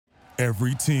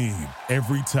Every team,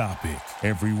 every topic,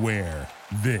 everywhere.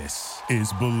 This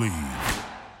is Believe.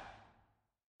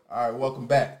 All right, welcome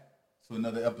back to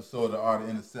another episode of Art of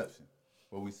Interception,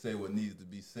 where we say what needs to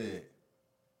be said.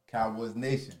 Cowboys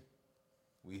Nation,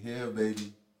 we here,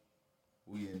 baby.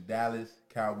 We in Dallas,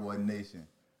 Cowboy Nation,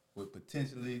 with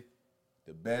potentially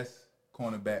the best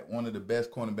cornerback, one of the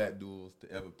best cornerback duels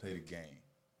to ever play the game.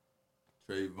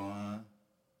 Trevon,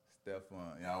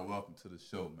 Stephon, y'all welcome to the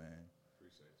show, man.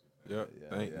 Appreciate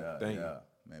you. Thank you.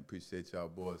 Man, appreciate y'all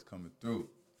boys coming through.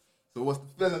 So what's the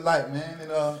feeling like, man,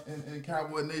 in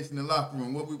Cowboy Nation, in the locker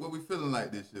room? What we feeling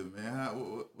like this year, man?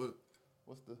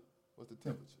 What's the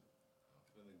temperature? I'm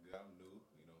feeling good. I'm new,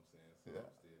 you know what I'm saying? So I'm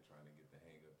still trying to get the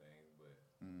hang of things, but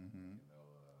you know,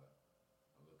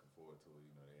 I'm looking forward to it.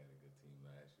 You know, they had a good team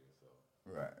last year, so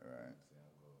Right. I'm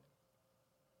gonna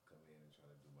come in and try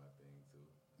to do my thing too.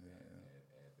 Yeah. And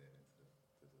add that into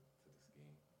the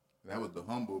scheme. That was the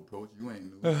humble approach. You ain't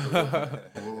new.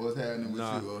 What's happening with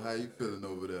you? How you feeling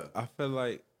over there? I feel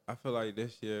like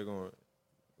this year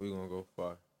we're gonna go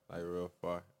far, like real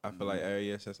far. I feel like every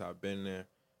year since I've been there,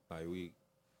 like we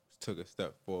took a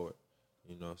step forward,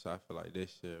 you know. So I feel like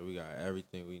this year we got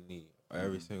everything we need,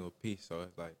 every single piece. So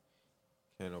it's like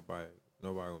can't nobody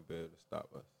gonna be able to stop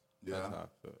us. Yeah. That's how I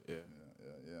feel.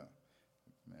 Yeah.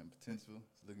 Man, potential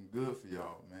is looking good for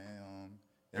y'all, man.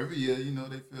 Every year, you know,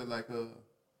 they feel like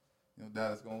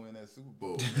Dallas gonna win that Super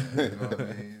Bowl, man. You know what I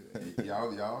mean?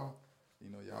 Y'all, you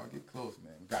know, y'all get close,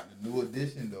 man. We got the new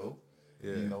addition though.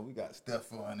 Yeah. You know, we got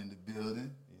Stephon in the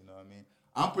building. You know what I mean?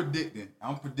 I'm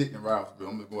predicting Ralphsville.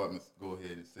 I'm gonna go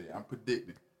ahead and say I'm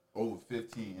predicting over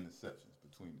 15 interceptions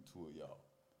between the two of y'all.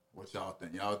 What y'all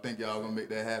think? Y'all think y'all gonna make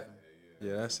that happen?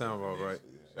 Yeah, that sounds about right.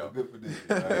 Yeah, good prediction.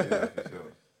 Right? Yeah, for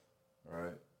sure.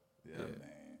 Right? Yeah,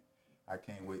 man. I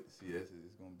can't wait to see this.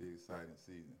 It's gonna be an exciting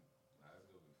season.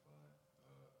 It's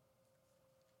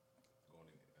gonna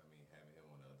be fun. Having him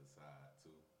on the other side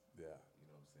too. Yeah. You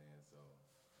know what I'm saying? So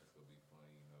it's gonna be fun.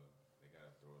 You know, they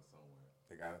gotta throw it somewhere.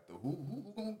 They gotta throw.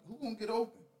 Who gonna get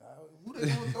open? Who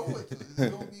they gonna throw it to? It's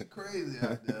gonna be crazy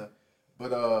out there.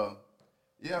 But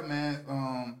yeah,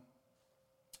 man.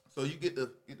 So you get to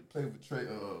play with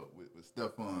with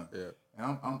Stephon. Yeah.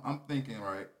 And I'm thinking,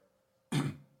 right,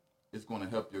 it's gonna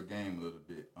help your game a little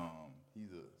bit.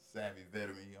 He's a savvy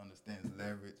veteran. He understands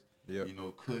leverage. Yep. You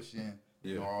know, cushion.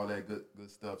 You Yeah. know, all that good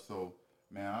stuff. So,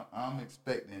 man, I'm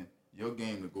expecting your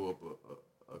game to go up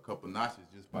a couple notches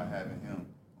just by having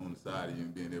him on the side of you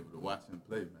and being able to watch him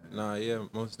play, man. Nah, yeah,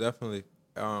 most definitely.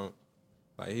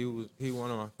 Like he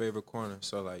one of my favorite corners.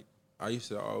 So like I used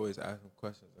to always ask him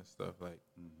questions and stuff like.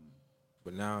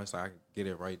 But now it's like I can get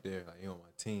it right there, like he on my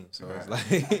team. So it's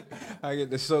like I get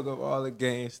to soak up all the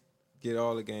games, get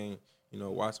all the game, you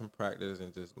know, watch him practice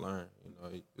and just learn. You know,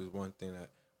 it's one thing that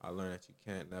I learned that you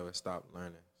can't never stop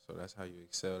learning. So that's how you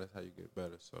excel. That's how you get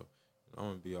better. So you know, I'm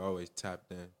gonna be always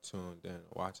tapped in, tuned in,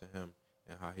 watching him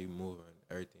and how he moving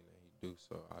and everything that he do.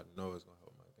 So I know it's gonna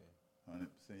help my game.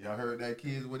 100%. Y'all heard that,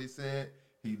 kids? What he said?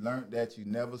 He learned that you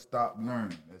never stop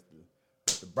learning.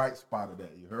 That's the bright spot of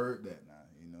that. You heard that now.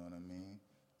 You know what I mean?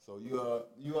 So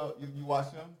you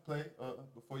watched him play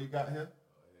before you got here?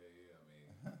 Oh yeah. I mean,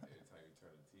 every time you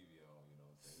turn the TV on, you know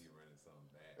what I'm saying, he running something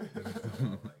back. So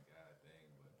I'm like, God dang,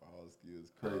 but Ball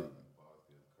skills crazy. Ball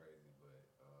skills crazy, but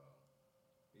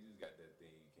he just got that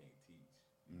thing you can't teach.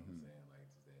 You know what I'm saying? Like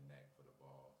just that knack for the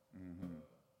ball. You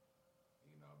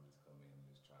know, I'm just come in and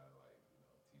just try to like, you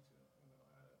know, teach him, you know,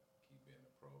 how to keep being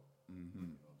a pro. You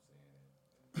know what I'm saying? And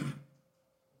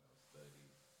you know, study.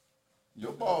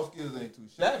 Your ball skills ain't too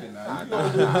shabby now. You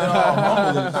over there all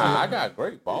humble and shit. I got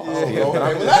great ball skills. Okay,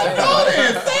 well, let's go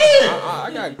then. Say it.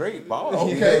 I got great ball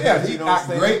skills. Okay, yeah, he You know what I'm got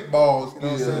saying? great ball skills, You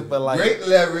know what I'm saying? But like, great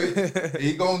leverage.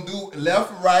 He gonna do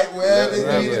left, right, wherever it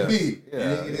needs to be.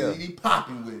 Yeah, And he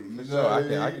popping with it. You for know sure, what I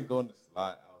mean? can go in the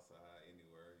slot outside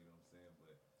anywhere. You know what I'm saying?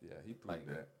 But Yeah, he proved like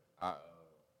that.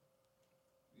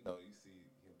 you know, you see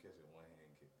him catching one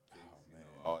hand kicks, you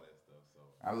know, all that stuff. So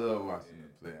I love watching him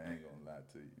play. I ain't gonna lie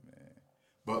to you, man.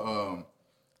 But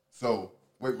so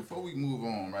wait, before we move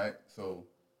on, right? So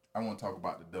I want to talk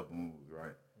about the double moves,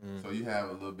 right? So you have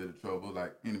a little bit of trouble,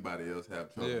 like anybody else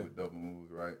have trouble with double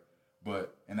moves, right?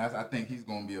 But I think he's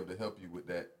gonna be able to help you with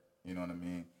that. You know what I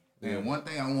mean? And one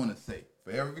thing I want to say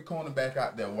for every cornerback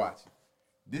out there watching,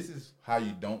 this is how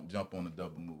you don't jump on a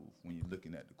double move when you're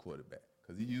looking at the quarterback,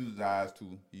 because he uses eyes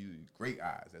too. He uses great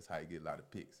eyes. That's how you get a lot of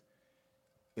picks.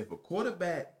 If a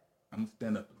quarterback, I'm gonna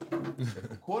stand up.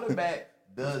 If a quarterback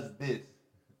does this,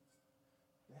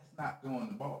 that's not throwing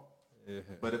the ball. Yeah.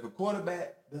 But if a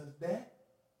quarterback does that,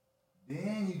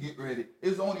 then you get ready.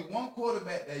 There's only one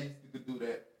quarterback that used to do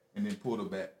that and then pull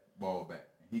the ball back,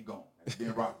 and he gone.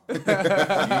 then rock. You ain't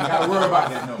got to worry about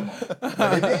that no more.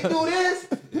 But if they do this,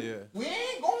 we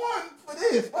ain't going for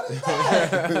this. What is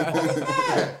that? What is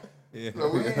that? Yeah. So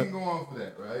we ain't going for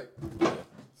that, right?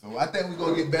 So I think we're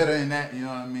going to get better in that, you know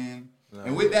what I mean?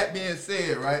 And with that being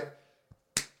said, right,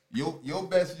 your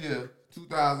best year,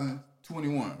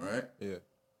 2021, right? Yeah.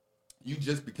 You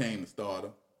just became a starter.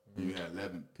 Mm-hmm. You had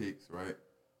 11 picks, right?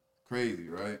 Crazy,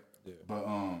 right? Yeah. But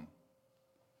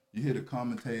you hear the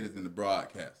commentators and the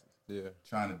broadcasters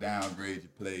trying to downgrade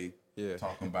your play,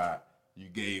 talking about you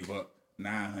gave up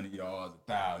 900 yards,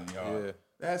 1,000 yards. Yeah.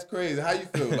 That's crazy. How you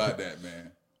feel about that,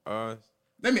 man?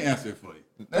 Let me answer it for you.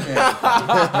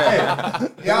 Hey,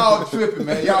 y'all tripping,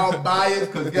 man. Y'all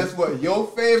biased because guess what? Your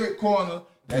favorite corner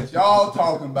that y'all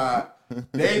talking about,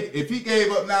 if he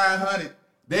gave up 900,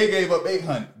 they gave up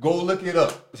 800. Go look it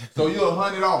up. So you're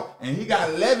 100 off. And he got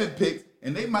 11 picks,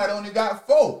 and they might only got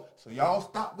 4. So y'all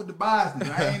stop with the biasness.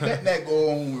 I ain't letting that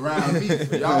go on around me.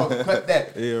 So y'all cut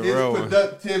that. His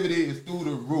productivity is through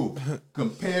the roof.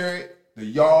 Compare it, the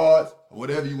yards, or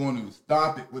whatever you want to.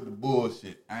 Stop it with the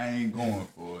bullshit. I ain't going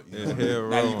for it. You know?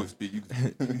 Now you can speak.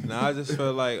 Now I just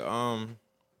feel like, I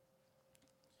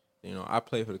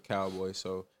play for the Cowboys,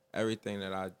 so everything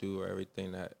that I do or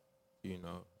everything that,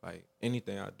 like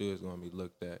anything I do is going to be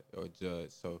looked at or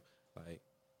judged. So, like,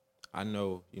 I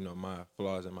know, my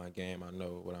flaws in my game. I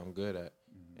know what I'm good at.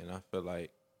 Mm-hmm. And I feel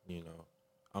like,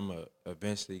 I'm going to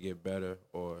eventually get better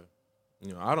or,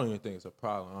 I don't even think it's a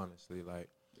problem, honestly. Like,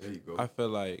 there you go. I feel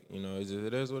like,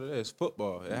 it is what it is.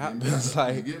 Football. It happens.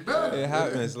 Like, it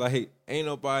happens. Like, ain't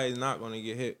nobody not going to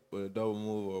get hit with a double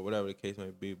move or whatever the case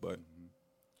may be. But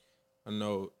I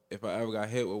know if I ever got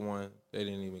hit with one, they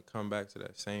didn't even come back to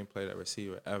that same play, that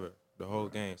receiver ever, the whole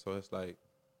game. So it's like,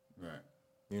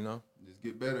 just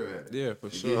get better at it. Yeah, for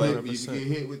sure. You get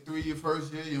hit with 3 your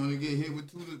first year, you only get hit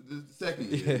with 2 the second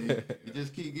year. Yeah. You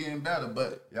just keep getting better.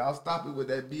 But y'all stop it with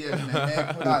that BS,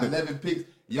 man. Put out 11 picks.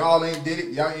 Y'all ain't did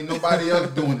it. Y'all ain't nobody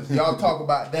else doing this. Y'all talk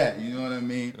about that. You know what I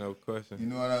mean? No question. You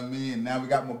know what I mean? And now we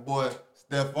got my boy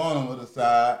Stephon on the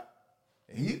side.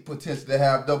 He potentially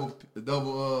have double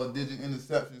digit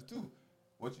interceptions too.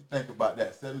 What you think about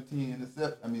that? 17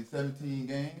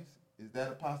 games. Is that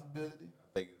a possibility?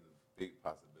 I think it's a big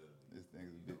possibility. This thing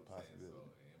is a big possibility.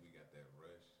 So, and we got that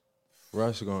rush.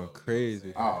 Rush going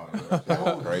crazy. Oh, the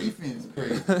whole defense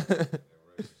crazy. That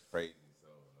rush is crazy. So,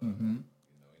 anytime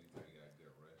you got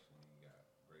good rush and you got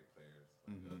great players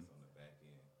like us on the back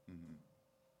end,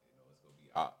 it's gonna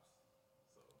be ops.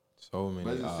 So many.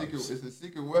 But it's a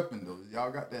secret weapon though.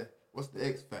 Y'all got that. What's the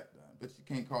X factor? But you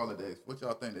can't call it the X. What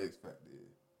y'all think the X factor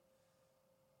is?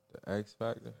 The X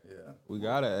factor? Yeah. We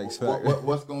got an X factor.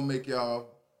 What's gonna make y'all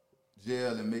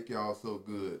gel and make y'all so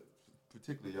good?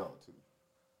 Particularly y'all two.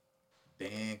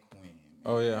 Dan Quinn. Man.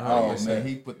 Oh yeah. 100%. Oh man,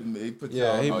 he put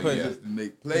y'all just to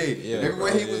make plays. Yeah,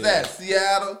 everywhere he was at,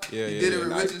 Seattle. Yeah, he did it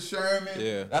with Richard Sherman.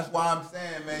 Yeah. That's why I'm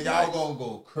saying, man, y'all gonna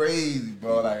go crazy,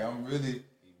 bro. Like I'm really.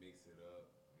 He mixed it up.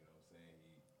 You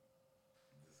know what I'm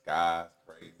saying? The sky's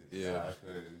crazy. Yeah.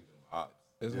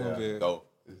 It's gonna be dope.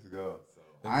 Let's go.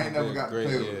 I ain't never got to play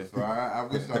with him, so I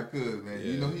wish I could, man.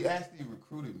 Yeah. He actually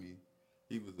recruited me.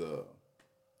 He was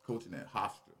coaching at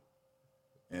Hofstra.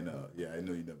 And, I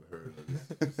know you never heard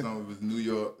of this. Some of his New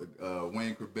York,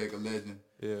 Wayne Quebec, a legend.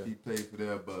 Yeah. He played for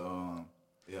there, but,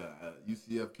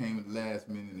 UCF came at the last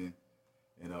minute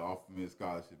and offered me a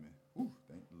scholarship, man. Whew,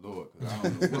 thank the Lord, because I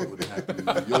don't know what would have happened in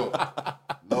New York.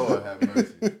 Lord have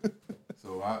mercy.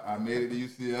 So I made it to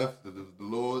UCF. So the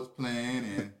Lord's plan,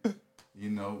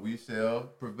 and we shall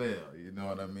prevail. You know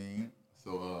what I mean?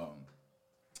 So,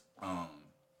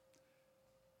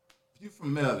 you're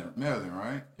from Maryland,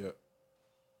 right? Yep.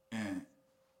 And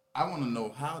I want to know,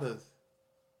 how does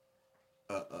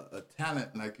a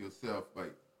talent like yourself,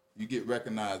 like you get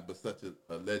recognized by such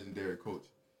a legendary coach,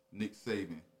 Nick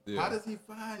Saban? Yeah. How does he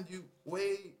find you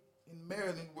way in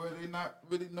Maryland where they're not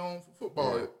really known for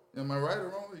football? Yeah. Am I right or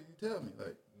wrong? You tell me.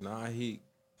 Like, nah, he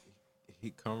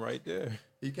come right there.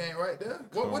 He came right there?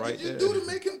 What did you do to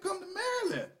make him come to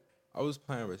Maryland? I was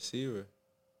playing receiver,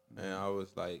 and I was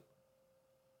playing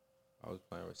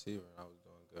receiver, and I was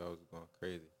doing good. I was going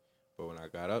crazy. But when I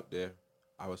got up there,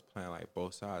 I was playing like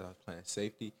both sides. I was playing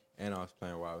safety, and I was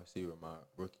playing wide receiver my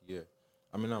rookie year.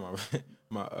 I mean, not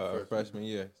my freshman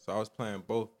year. So I was playing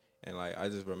both, and like I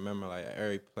just remember like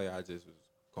every play I just was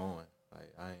going.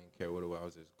 Like I didn't care what it was. I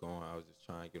was just going. I was just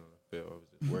trying to get on the field. I was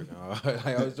just working hard.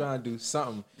 Like I was trying to do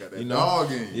something. Got that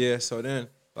dog in. Yeah. So then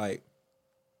like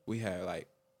we had like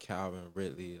Calvin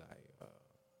Ridley. Like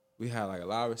we had like a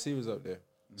lot of receivers up there.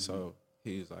 Mm-hmm. So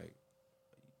he was like,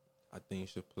 I think you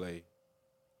should play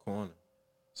corner.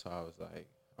 So I was like,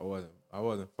 I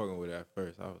wasn't fucking with it at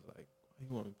first. I was like,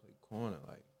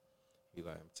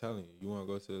 telling you want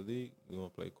to go to the league, you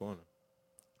want to play corner.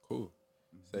 Cool.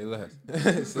 Say less.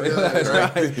 Say less.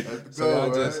 Right? So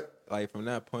I just, like, from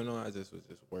that point on, I just was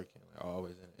just working. Like,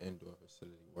 always in an indoor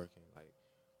facility working, like,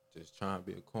 just trying to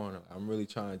be a corner. I'm really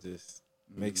trying to just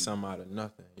make something out of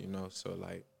nothing, you know? So,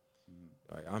 like,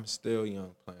 I'm still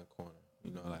young playing corner.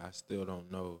 You know, like, I still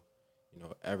don't know, you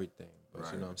know, everything. But,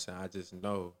 you know what I'm saying? I just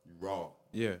know. You raw.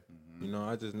 Yeah. You know,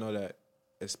 I just know that,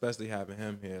 especially having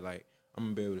him here, like, I'm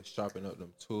going to be able to sharpen up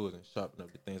them tools and sharpen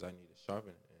up the things I need to sharpen.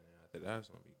 And after that, it's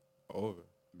going to be over.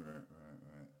 Right.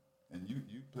 And you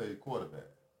played quarterback.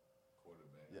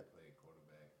 Yeah. Played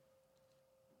quarterback.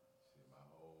 Shit, my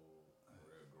whole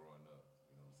career growing up.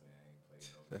 You know what I'm saying? I ain't played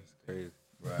no That's crazy.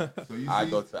 Right. So you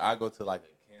I go to like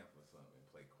a camp or something and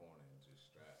play corner and just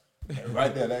strap.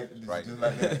 right there, just like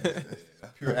that.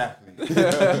 That's pure athlete. You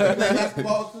play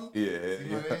basketball too? Yeah.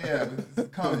 It's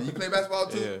common. You play basketball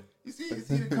too? Yeah. You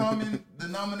see the common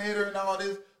denominator and all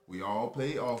this? We all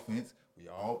play offense. We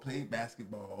all play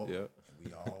basketball. Yep. And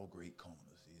we all great corners.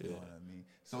 You know what I mean?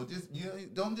 So just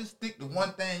don't just stick to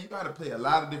one thing. You got to play a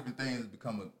lot of different things to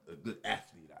become a good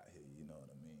athlete out here. You know what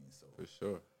I mean? So For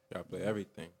sure. Gotta play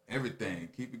everything. Everything.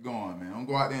 Keep it going, man. Don't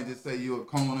go out there and just say you're a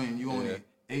corner and you only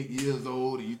 8 years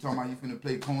old and you talking about you finna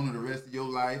play corner the rest of your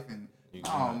life and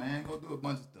man, go do a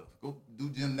bunch of stuff. Go do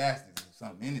gymnastics or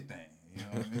something, anything. You know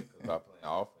what I mean? By playing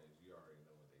offense, you already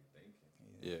know what they thinking.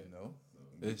 Yeah. You know?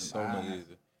 It's so much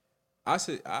easier.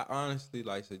 I honestly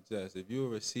like suggest if you're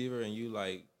a receiver and you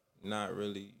like not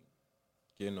really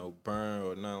get no burn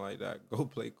or nothing like that, go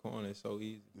play corner. It's so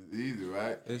easy. It's easy,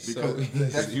 right? It's because so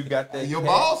easy. You got that. Your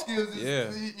ball skills Yeah.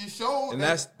 you show. And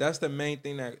that's the main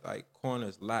thing that like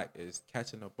corners lack is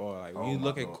catching the ball. Like when you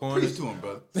look at Preach corners, to him,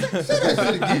 brother. Say that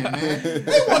shit again, man.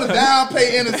 They want to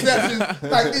downplay interceptions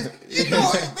like this. You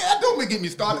know, man, don't get me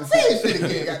started. Say that shit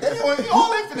again. Goddamn. You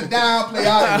all ain't finna downplay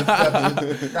our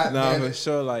interceptions. nah, for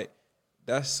sure. Like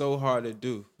that's so hard to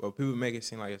do. Well, people make it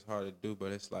seem like it's hard to do,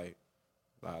 but it's like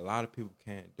a lot of people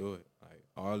can't do it. Like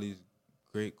all these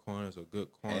great corners or good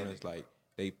corners, like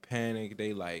they panic.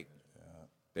 They like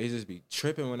they just be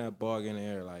tripping when that ball get in the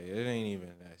air. Like it ain't even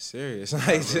that serious.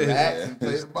 Like Relax and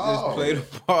play the ball. Just play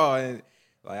the ball. And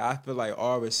like I feel like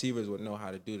all receivers would know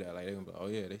how to do that. Like they gonna be like, oh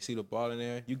yeah, they see the ball in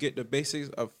there. You get the basics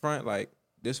up front. Like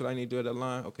this what I need to do at the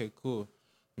line. Okay, cool.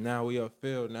 Now we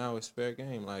upfield. Now it's fair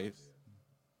game. Like it's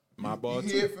my ball you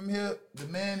too. hear from here, the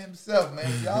man himself,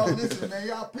 man. Y'all listen, man.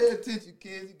 Y'all pay attention,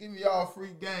 kids. He give me y'all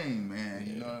free game, man.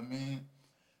 You know what I mean?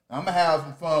 I'm gonna have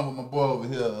some fun with my boy over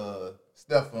here,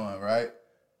 Stephon, right?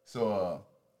 So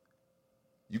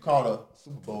you caught a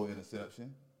Super Bowl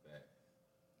interception.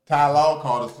 Ty Law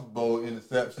caught a Super Bowl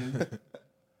interception.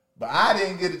 But I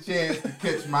didn't get a chance to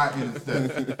catch my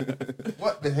interception.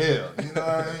 What the hell? You know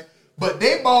what I mean? But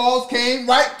they balls came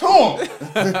right to him.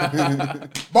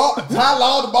 Ty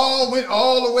Law, the ball went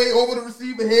all the way over the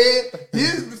receiver head.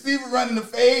 His receiver running the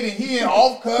fade and he in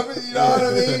off coverage, you know what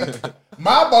I mean?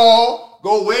 My ball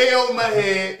go way over my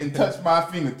head and touch my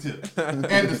fingertips.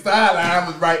 And the sideline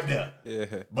was right there.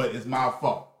 Yeah. But it's my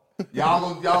fault.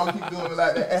 Y'all keep doing it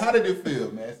like that. And how did it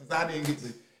feel, man? Since I didn't get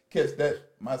to catch that,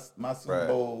 my Super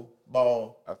Bowl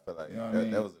ball. I feel like you know what I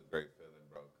mean? That was a great feeling,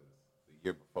 bro, because the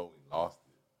year before we lost it.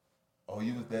 Oh,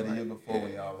 you was there the year before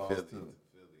when y'all lost to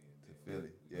Philly.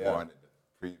 Yeah. Born in the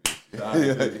previous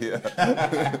year.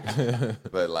 Yeah.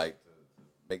 But like to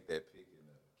make that pick in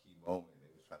a key moment, they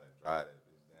was trying to drive that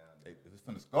bitch down. It was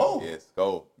from the skull. Yeah,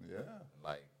 skull. Yeah.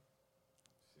 Like,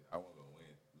 shit, I wasn't gonna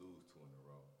lose 2 in a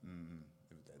row. Mm-hmm.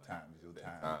 It was that time. It was your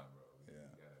that time. bro. Yeah.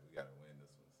 We gotta win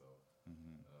this one. So, it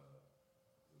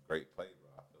was a great play, bro.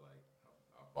 I feel like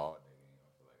I balled that game.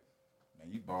 I feel like,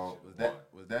 Man, you balled. Was that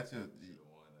your?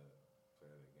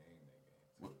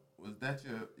 Was that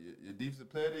your defensive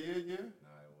player of the year? Nah,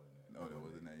 it wasn't that. No, that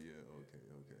wasn't that year. Okay.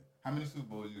 How many Super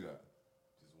Bowls you got?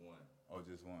 Just one. Oh,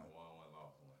 just one. One,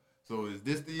 lost one. So is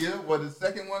this the year where the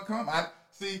second one come? I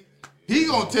see. He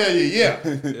gonna tell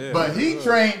you, but he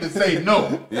trained to say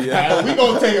no. Yeah, we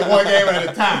gonna take it one game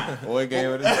at a time. One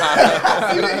game at a time.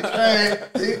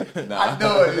 I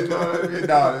know it. You know what I mean?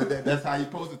 No, that's how you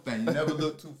supposed to think. You never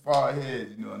look too far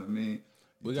ahead. You know what I mean?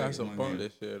 We got some fun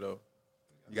this year though.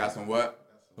 You got some what?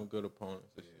 Some good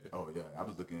opponents this year. Oh yeah, I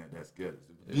was looking at that schedule.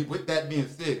 Yeah. With that being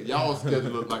said, y'all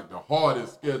schedule look like the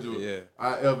hardest schedule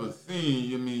I ever seen.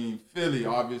 You mean Philly?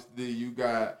 Obviously, you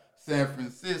got San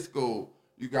Francisco.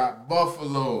 You got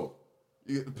Buffalo.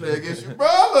 You get to play against your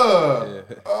brother.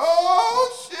 Yeah.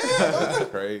 Oh shit! That's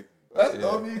crazy. That's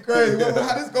gonna be crazy.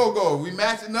 How this go? We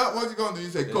matching up? What you gonna do? You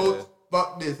say, Coach,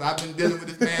 fuck this. I've been dealing with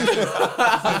this man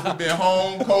since he's been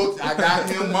home, coach. I got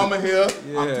him, mama here.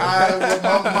 Yeah. I'm tired of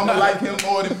what mama like him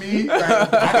more than me. Like,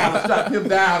 I gotta shut him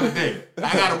down today.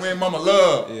 I gotta win mama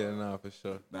love. Yeah, nah, for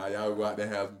sure. Now y'all go out there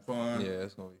and have some fun. Yeah,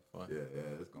 it's gonna be fun.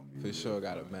 Yeah, it's gonna be for sure.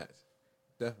 Got a match.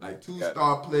 Definitely. Like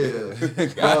 2-star players,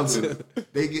 brothers,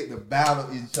 they get to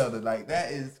battle each other. Like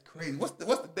that is crazy. What's the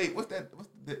date? What's the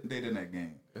date in that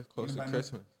game? It's close to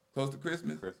Christmas. Close to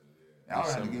Christmas? Yeah.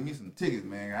 Y'all have to give me some tickets,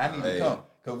 man. I need to come.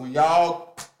 Because when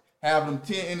y'all have them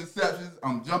 10 interceptions,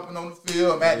 I'm jumping on the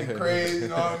field. I'm acting crazy, you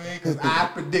know what I mean? Because I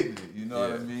predicted it, you know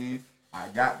what I mean? I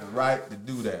got the right to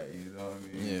do that, you know what I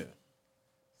mean? Yeah.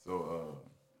 So,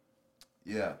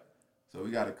 yeah. So we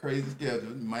got a crazy schedule.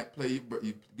 You might play,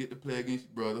 you get to play against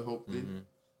your brother, hopefully.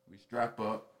 We strap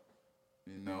up,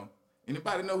 you know.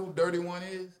 Anybody know who Dirty One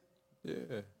is?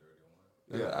 Yeah.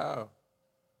 Yeah. Ow.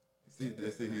 See,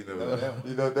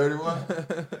 you know Dirty One?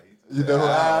 You know who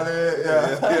Al is?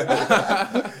 Yeah.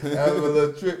 That was a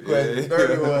little trick question.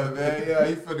 Dirty One, man. Yeah,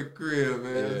 he for the crib,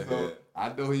 man. Yeah. So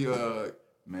I know he,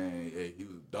 man, hey, he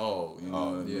was a dog, you know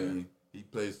what I mean? He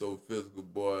played so physical,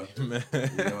 boy. Man. You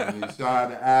know what I mean? Shout out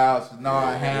to Al,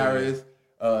 Shanard Harris,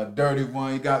 Dirty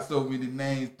One. He got so many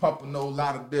names. Pompano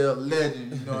Lauderdale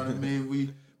legend, you know what I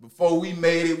mean? Before we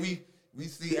made it, we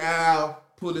see Al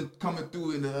coming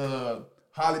through in the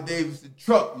Harley Davidson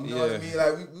truck, you know what I mean?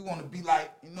 Like we want to be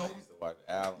like, you know. I used to watch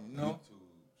Al on YouTube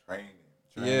training.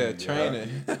 Yeah,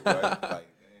 training. Like, damn,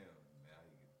 now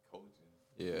he coaching.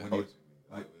 Yeah. Coaching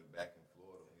me. Like back in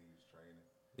Florida when he was training.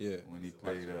 Yeah. When he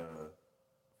played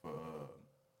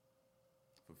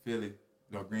for Philly,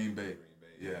 no, Green Bay.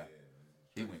 Yeah.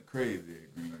 He went crazy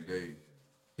at Green Bay.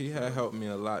 He had helped me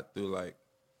a lot through like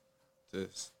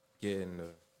just getting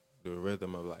the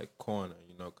rhythm of like corner,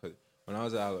 you know, because when I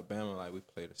was at Alabama, like we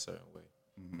played a certain way,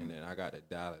 and then I got to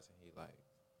Dallas, and he like,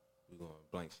 we going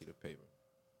blank sheet of paper.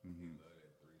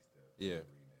 Yeah.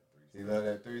 He love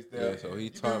that 3-step. Yeah, so he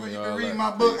taught me all that. You been reading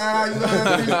my book, Al? You love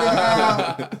that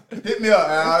 3-step, Al? Hit me up,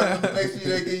 Al. Make sure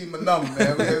they give you my number,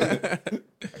 man.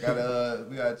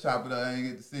 We gotta chop it up. I ain't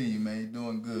get to see you, man. You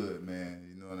doing good, man.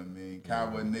 You know what I mean?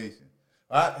 Cowboy Nation.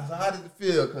 All right, so how did it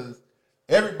feel? Because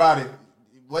everybody,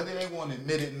 whether they want to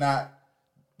admit it or not,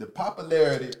 the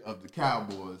popularity of the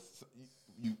Cowboys,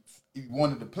 you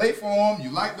wanted to play for them,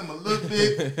 you liked them a little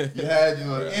bit, you had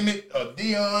your Emmett or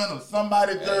Dion or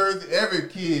somebody jersey, every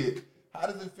kid. How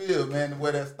does it feel, man, to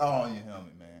wear that star on your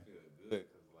helmet, man? I feel good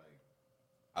because, like,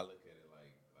 I look at it like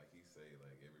he say,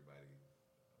 like, everybody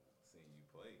seeing you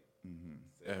play.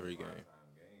 Every game.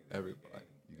 Every year.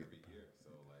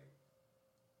 So, like,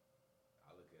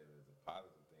 I look at it as a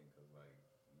positive thing because, like,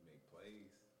 you make plays,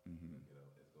 you know,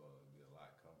 it's going to be a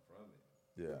lot come from it.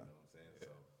 Yeah. You know what I'm saying?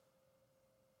 So,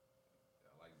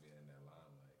 I like being in that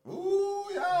limelight.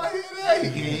 Ooh, y'all hear that?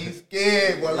 He ain't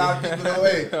scared. Well, a lot of people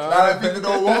don't a lot of people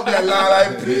don't want that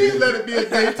limelight. Please let it be a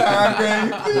daytime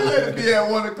game. Please let it be at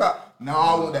 1 o'clock. No,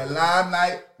 I want that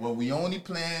limelight where we only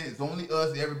playing, it's only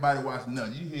us, everybody watching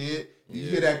us. You hear it? You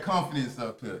hear that confidence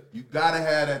up here. You gotta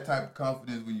have that type of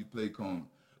confidence when you play corner.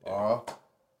 Or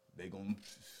they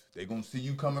gonna see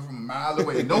you coming from a mile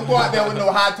away. Don't go out there with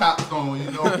no high tops on,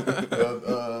 you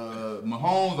know.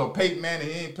 Mahomes or Peyton Manning,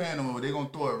 he ain't playing no more. They gonna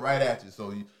throw it right at you.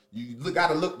 So you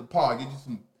gotta look the part. Get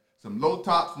you some low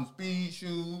tops, some speed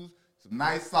shoes, some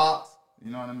nice socks.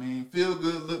 You know what I mean? Feel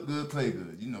good, look good, play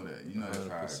good. You know that. You know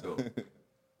that's how it goes.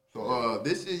 So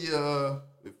this is your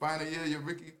final year of your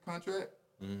rookie contract?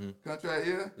 Contract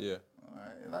year? Yeah. All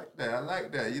right, I like that. I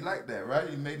like that. You like that, right?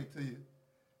 You made it to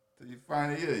your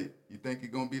final year. You think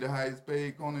you're gonna be the highest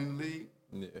paid corner in the league?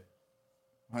 Yeah.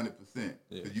 100%.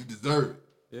 Yeah. Cause you deserve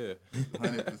it. Yeah.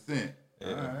 100%. Yeah.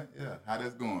 All right. Yeah. How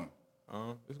that's going?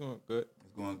 It's going good.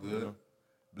 It's going good. Yeah.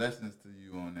 Blessings to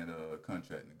you on that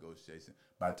contract negotiation.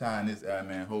 By the time this out,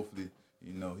 man, hopefully,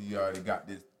 you know, he already got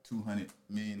this $200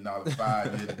 million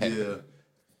 5-year deal,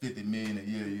 $50 million a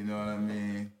year. You know what I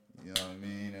mean? You know what I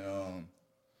mean?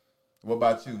 What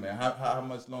about you, man? How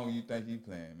much longer you think you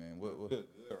playing, man? What? Good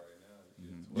right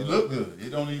now. You look good. It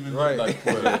don't even Right. look like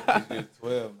 12. It's just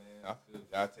 12, man. I feel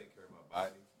I take care of my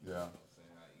body. Yeah. You know what I'm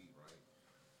saying? I eat right.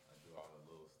 I do all the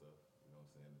little stuff, you know what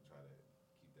I'm saying, to try to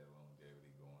keep that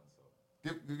longevity going. So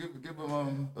Give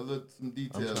him some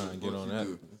details. I'm trying to get on that.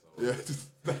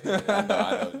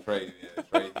 I know Trey. Yeah,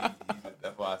 Trey.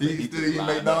 That's why I say He still eat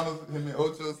McDonald's. Him and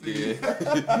Ocho C.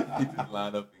 Yeah. He just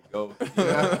line up and go.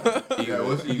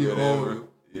 Once you get older,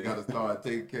 you gotta start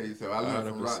taking care of yourself. I learned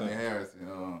from 100%. Rodney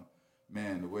Harrison.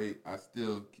 Man, the way I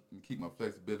still keep my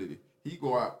flexibility. He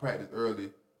go out practice early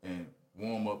and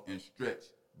warm up and stretch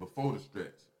before the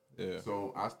stretch. Yeah.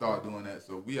 So I start doing that.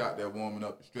 So we out there warming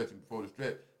up and stretching before the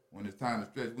stretch. when it's time to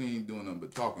stretch, we ain't doing nothing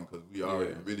but talking because we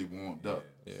already really warmed up.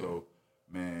 Yeah. So,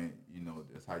 man, you know,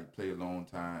 that's how you play a long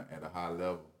time at a high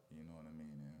level. You know what I mean?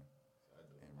 I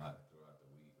do a lot throughout the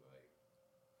week, like,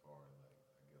 far as like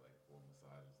I get like 4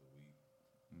 massages a week,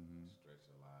 stretch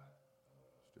a lot,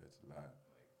 Stretch a lot.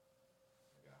 like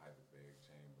I got hyperbaric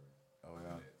chamber. Oh, I do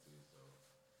yeah. that too, so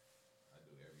I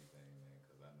do everything, man,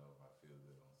 because I know if I feel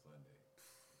good on Sunday, you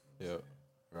know what I'm saying?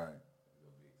 Right. It's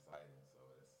gonna be exciting. So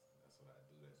that's what I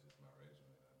do. That's just my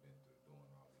regimen. I've been through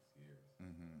doing all these years.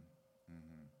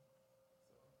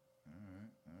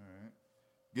 All right.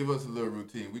 Give us a little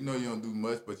routine. We know you don't do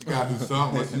much, but you gotta do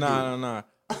something. What you do? Nah.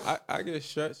 I get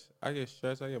stretched. I get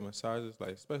massages, like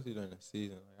especially during the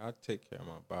season. Like I take care of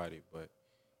my body, but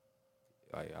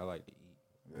like I like to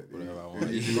eat whatever I want to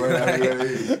eat.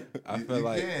 I feel you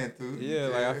like can too. yeah,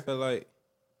 like I feel like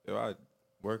if I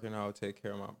working out, take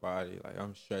care of my body, like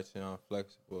I'm stretching, I'm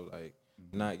flexible, like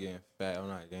not getting fat, I'm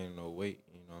not gaining no weight.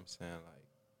 You know what I'm saying? Like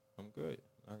I'm good.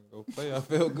 I can go play. I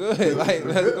feel good. Like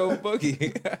let's go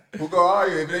boogie. Who go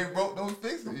argue? If it ain't broke, don't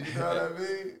fix it. You know what I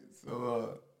mean?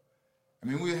 So, I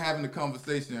mean, we were having a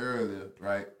conversation earlier,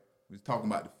 right? We was talking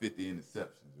about the 50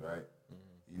 interceptions, right?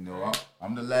 You know,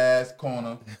 I'm the last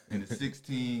corner in the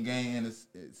 16 game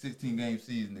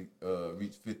season to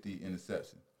reach 50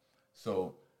 interceptions.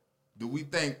 So, do we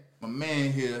think my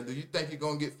man here? Do you think you're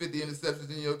gonna get 50 interceptions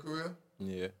in your career?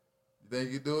 Yeah, You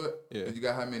think you can do it? Yeah. You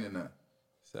got how many now?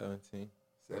 17.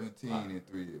 17 in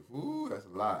 3 years. Ooh, that's a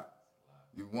lot.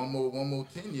 You one more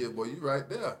 10 years, boy. You right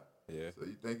there. Yeah, So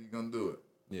you think you're gonna do it?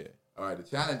 yeah. All right. The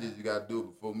challenge is you gotta do it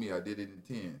before me. I did it in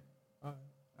 10. All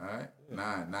All right.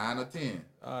 Yeah. 9 or 10.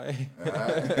 right. All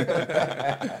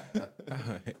right. All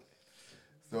right.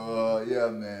 So yeah,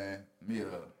 man. Me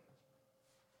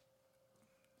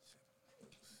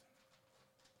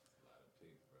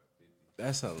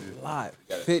That's a lot. You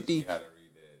gotta, 50. You gotta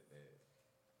read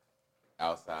that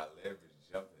outside leverage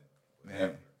jumping.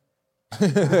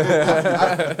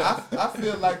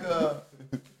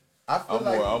 I feel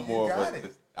like I'm you more got of a,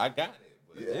 it. I got it.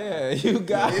 But Yeah, you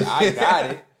got it.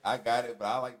 I got it, but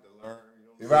I like to learn.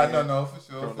 You know what I'm Right? saying? No, for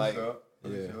sure, From, like,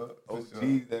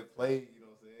 OGs that play. You know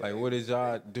what I'm saying? Like, what did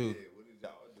y'all do? Yeah, what did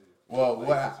y'all do?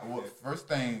 Well, first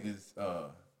thing is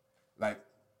like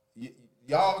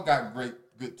y'all got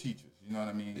good teachers. You know what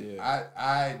I mean? Yeah.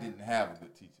 I didn't have a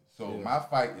good teacher, so my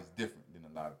fight is different than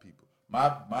a lot of people. My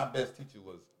best teacher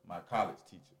was my college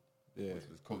teacher, which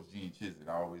was Coach Gene Chiswick.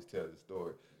 I always tell the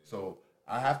story. So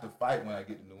I have to fight when I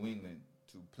get to New England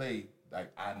to play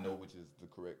like I know which is the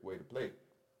correct way to play.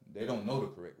 They don't know the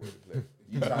correct way to play.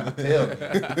 You trying to tell me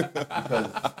because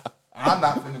I'm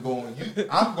not finna go on you.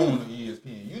 I'm going to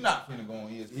ESPN. You're not finna go on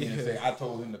ESPN and say I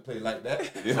told him to play like that.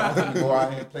 So I'm finna go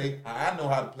out here and play. I know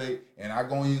how to play, and I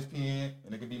go on ESPN,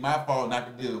 and it can be my fault, and I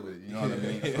can deal with it. You know what I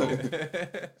mean?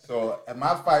 So and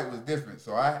my fight was different.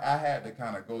 So I had to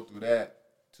kind of go through that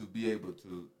to be able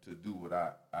to do what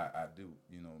I do.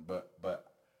 You know, but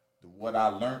what I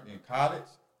learned in college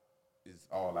is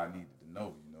all I needed to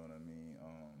know. You know what I mean?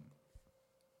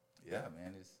 Yeah,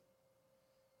 man, it's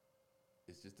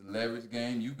just a leverage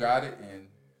game. You got it, and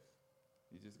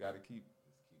you just got to keep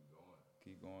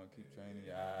going, keep training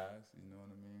your eyes. You know what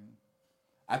I mean?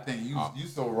 I think you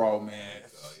so raw, man.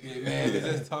 Shit, man.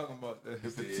 Just talking about The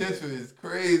this. potential is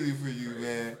crazy for you,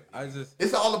 man.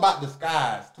 It's all about the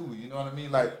skies too. You know what I mean?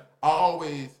 Like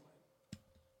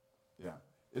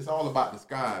it's all about the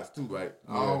skies too, right?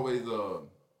 Yeah. I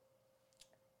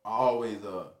always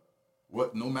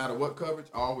no matter what coverage,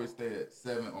 I always stay at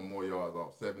 7 or more yards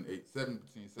off, 7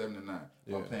 between 7 and 9.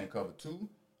 If I'm playing cover 2,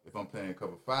 if I'm playing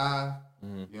cover 5,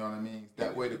 you know what I mean?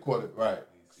 That way the quarter, right?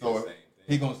 So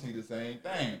he gonna see the same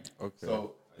thing. Okay.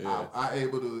 So I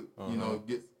able to,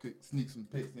 sneak some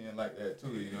picks in like that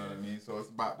too. You know what I mean? So it's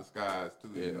about the skies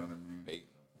too. You know what I mean?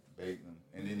 Baiting them,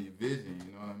 and then your vision.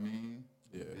 You know what I mean?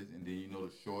 Yeah. And then the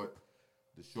short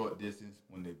distance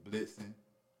when they blitzing.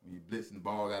 When you blitzing, the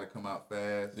ball got to come out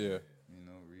fast. Yeah. You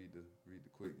know, read the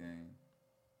quick game.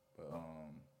 But let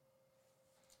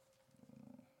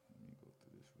me go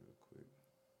through this real quick.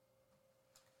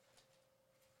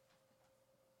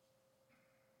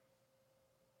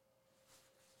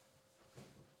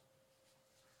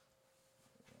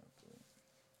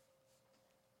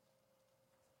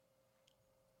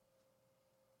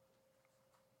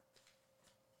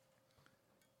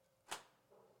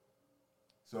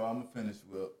 So I'm gonna finish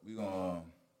with we're gonna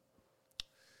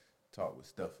talk with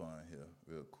Stephon here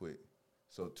real quick.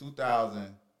 So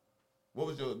 2000, what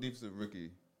was your defensive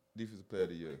player of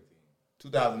the year?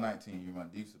 2019, you won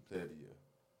defensive player of the year,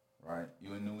 right?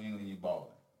 You in New England, you balling.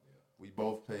 Yeah. We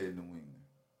both played in New England.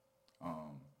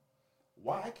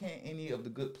 why can't any of the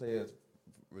good players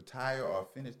retire or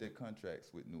finish their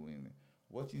contracts with New England?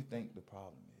 What do you think the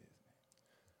problem is,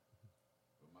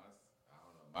 man? I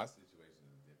don't know. My situation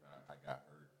is different. I got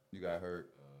hurt. You got hurt.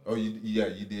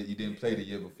 You did. You didn't play the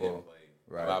year before.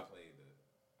 Right. Well, I got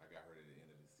hurt at the end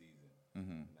of the season,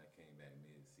 and I came back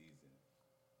mid-season.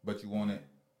 But you wanted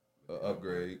an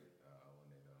upgrade. I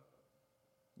wanted.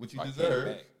 Which you deserve.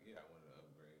 Yeah, I wanted an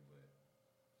upgrade, but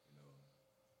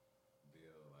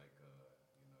Bill, like,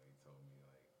 he told me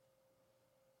like,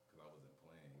 because I wasn't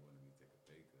playing, he wanted me to take a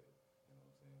pay cut. You know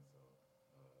what I'm saying?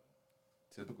 So.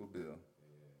 Typical Bill.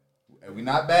 Yeah. And we're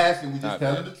not bashing. We're just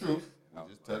telling the truth.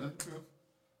 We're just telling the truth.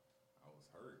 I was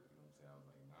hurt. You know what I'm saying? I was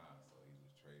like, nah. So he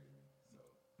just traded me. So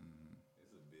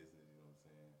it's a business. You know what I'm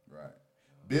saying? Right.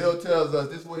 Bill tells us,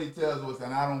 this is what he tells us,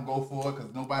 and I don't go for it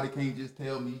because nobody can't just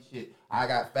tell me shit. I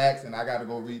got facts, and I got to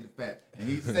go read the facts. And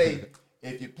he say,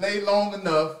 if you play long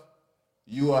enough,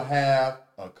 you will have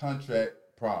a contract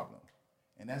problem.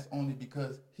 And that's only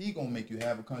because he going to make you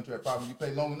have a contract problem. You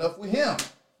play long enough with him.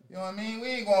 You know what I mean? We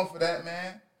ain't going for that,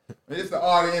 man. It's the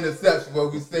art of interception where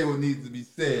we say what needs to be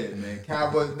said, man.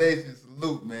 Cowboys Nation,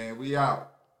 salute, man. We out.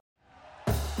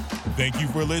 Thank you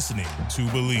for listening to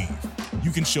Believe.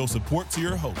 You can show support to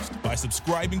your host by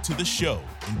subscribing to the show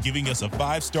and giving us a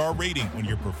 5-star rating on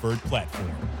your preferred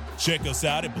platform. Check us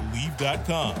out at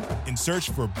Believe.com and search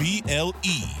for BLEAV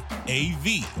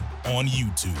on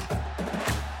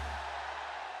YouTube.